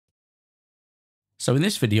So in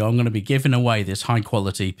this video, I'm going to be giving away this high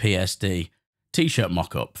quality PSD t-shirt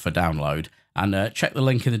mock-up for download, and check the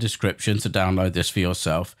link in the description to download this for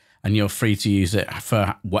yourself, and you're free to use it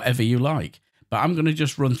for whatever you like. But I'm going to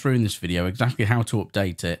just run through in this video exactly how to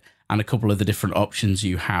update it and a couple of the different options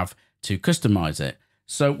you have to customize it.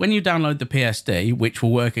 So when you download the PSD, which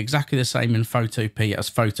will work exactly the same in Photopea as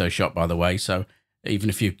Photoshop, by the way, so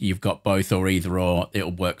even if you've got both or either or,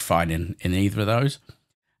 it'll work fine in either of those.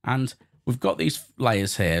 And we've got these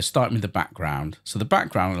layers here, starting with the background. So the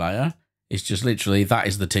background layer is just literally, that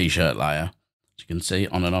is the t-shirt layer. As you can see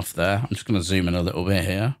on and off there. I'm just going to zoom in a little bit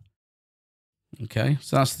here. Okay,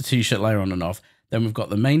 so that's the t-shirt layer on and off. Then we've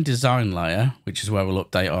got the main design layer, which is where we'll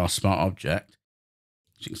update our smart object.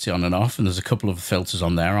 As you can see on and off, and there's a couple of filters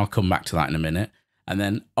on there. I'll come back to that in a minute. And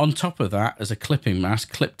then on top of that, as a clipping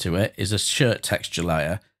mask clipped to it, is a shirt texture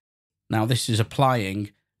layer. Now this is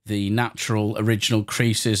applying the natural original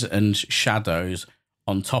creases and shadows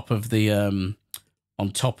on top of the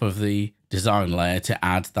design layer to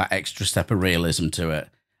add that extra step of realism to it.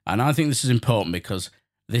 And I think this is important because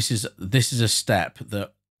this is a step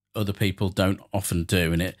that other people don't often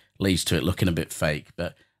do, and it leads to it looking a bit fake.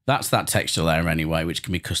 But that's that texture layer anyway, which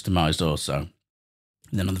can be customized also.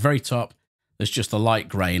 And then on the very top, there's just a light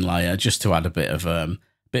grain layer just to add a bit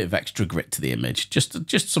of extra grit to the image,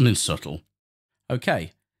 just something subtle.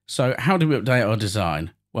 Okay, so how do we update our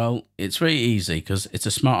design? Well, it's really easy because it's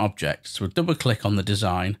a smart object. So we'll double click on the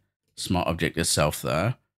design smart object itself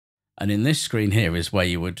there. And in this screen here is where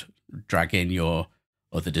you would drag in your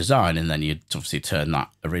other design, and then you'd obviously turn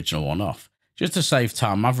that original one off. Just to save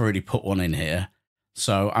time, I've already put one in here.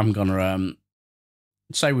 So I'm going to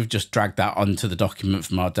say we've just dragged that onto the document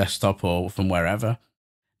from our desktop or from wherever.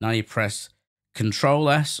 Now you press Control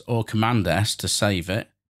S or Command S to save it,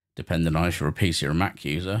 depending on if you're a PC or a Mac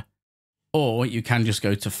user. Or you can just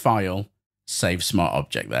go to File, Save Smart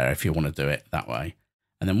Object there if you want to do it that way.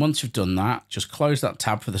 And then once you've done that, just close that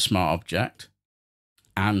tab for the smart object,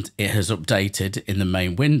 and it has updated in the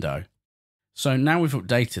main window. So now we've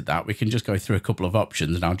updated that, we can just go through a couple of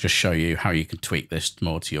options, and I'll just show you how you can tweak this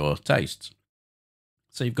more to your tastes.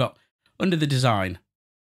 So you've got, under the design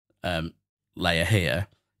layer here,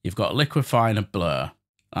 you've got a liquefy and a blur.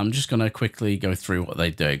 I'm just going to quickly go through what they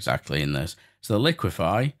do exactly in this. So the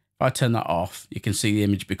liquefy, if I turn that off, you can see the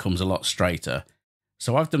image becomes a lot straighter.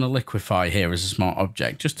 So I've done a liquefy here as a smart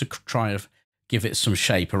object just to try to give it some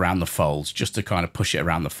shape around the folds, just to kind of push it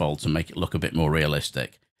around the folds and make it look a bit more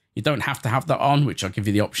realistic. You don't have to have that on, which I'll give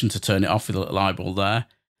you the option to turn it off with a little eyeball there.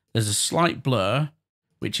 There's a slight blur,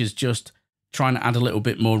 which is just trying to add a little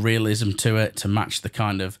bit more realism to it to match the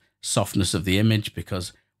kind of softness of the image,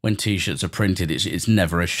 because when t-shirts are printed, it's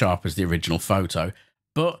never as sharp as the original photo.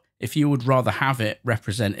 But if you would rather have it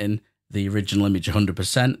representing the original image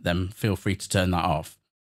 100%, then feel free to turn that off.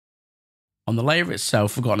 On the layer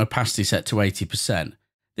itself, we've got an opacity set to 80%.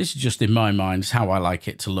 This is just, in my mind, is how I like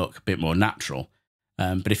it to look a bit more natural.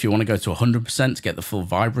 But if you want to go to 100% to get the full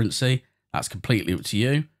vibrancy, that's completely up to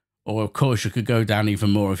you. Or, of course, you could go down even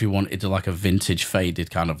more if you wanted to like a vintage faded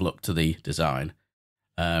kind of look to the design.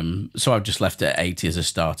 So I've just left it at 80 as a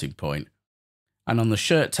starting point. And on the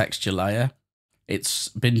shirt texture layer, it's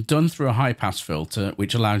been done through a high pass filter,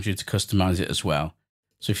 which allows you to customize it as well.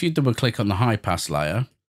 So if you double click on the high pass layer,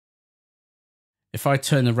 if I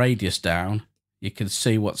turn the radius down, you can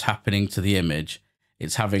see what's happening to the image.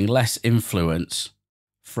 It's having less influence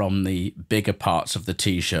from the bigger parts of the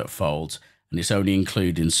t-shirt folds, and it's only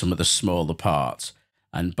including some of the smaller parts.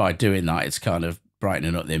 And by doing that, it's kind of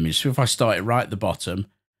brightening up the image. So if I start it right at the bottom,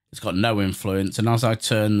 it's got no influence. And as I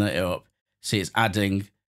turn it up, see it's adding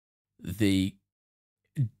the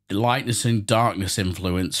lightness and darkness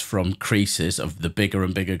influence from creases of the bigger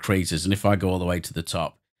and bigger creases. And if I go all the way to the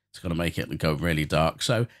top, it's going to make it go really dark.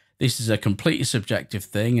 So this is a completely subjective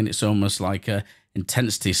thing, and it's almost like a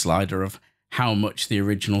intensity slider of how much the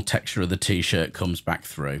original texture of the t-shirt comes back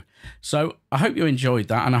through. So I hope you enjoyed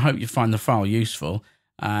that, and I hope you find the file useful.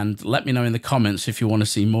 And let me know in the comments if you want to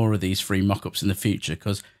see more of these free mock-ups in the future,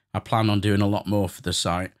 because I plan on doing a lot more for the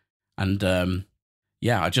site. And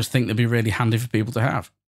yeah, I just think they'd be really handy for people to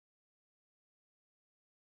have.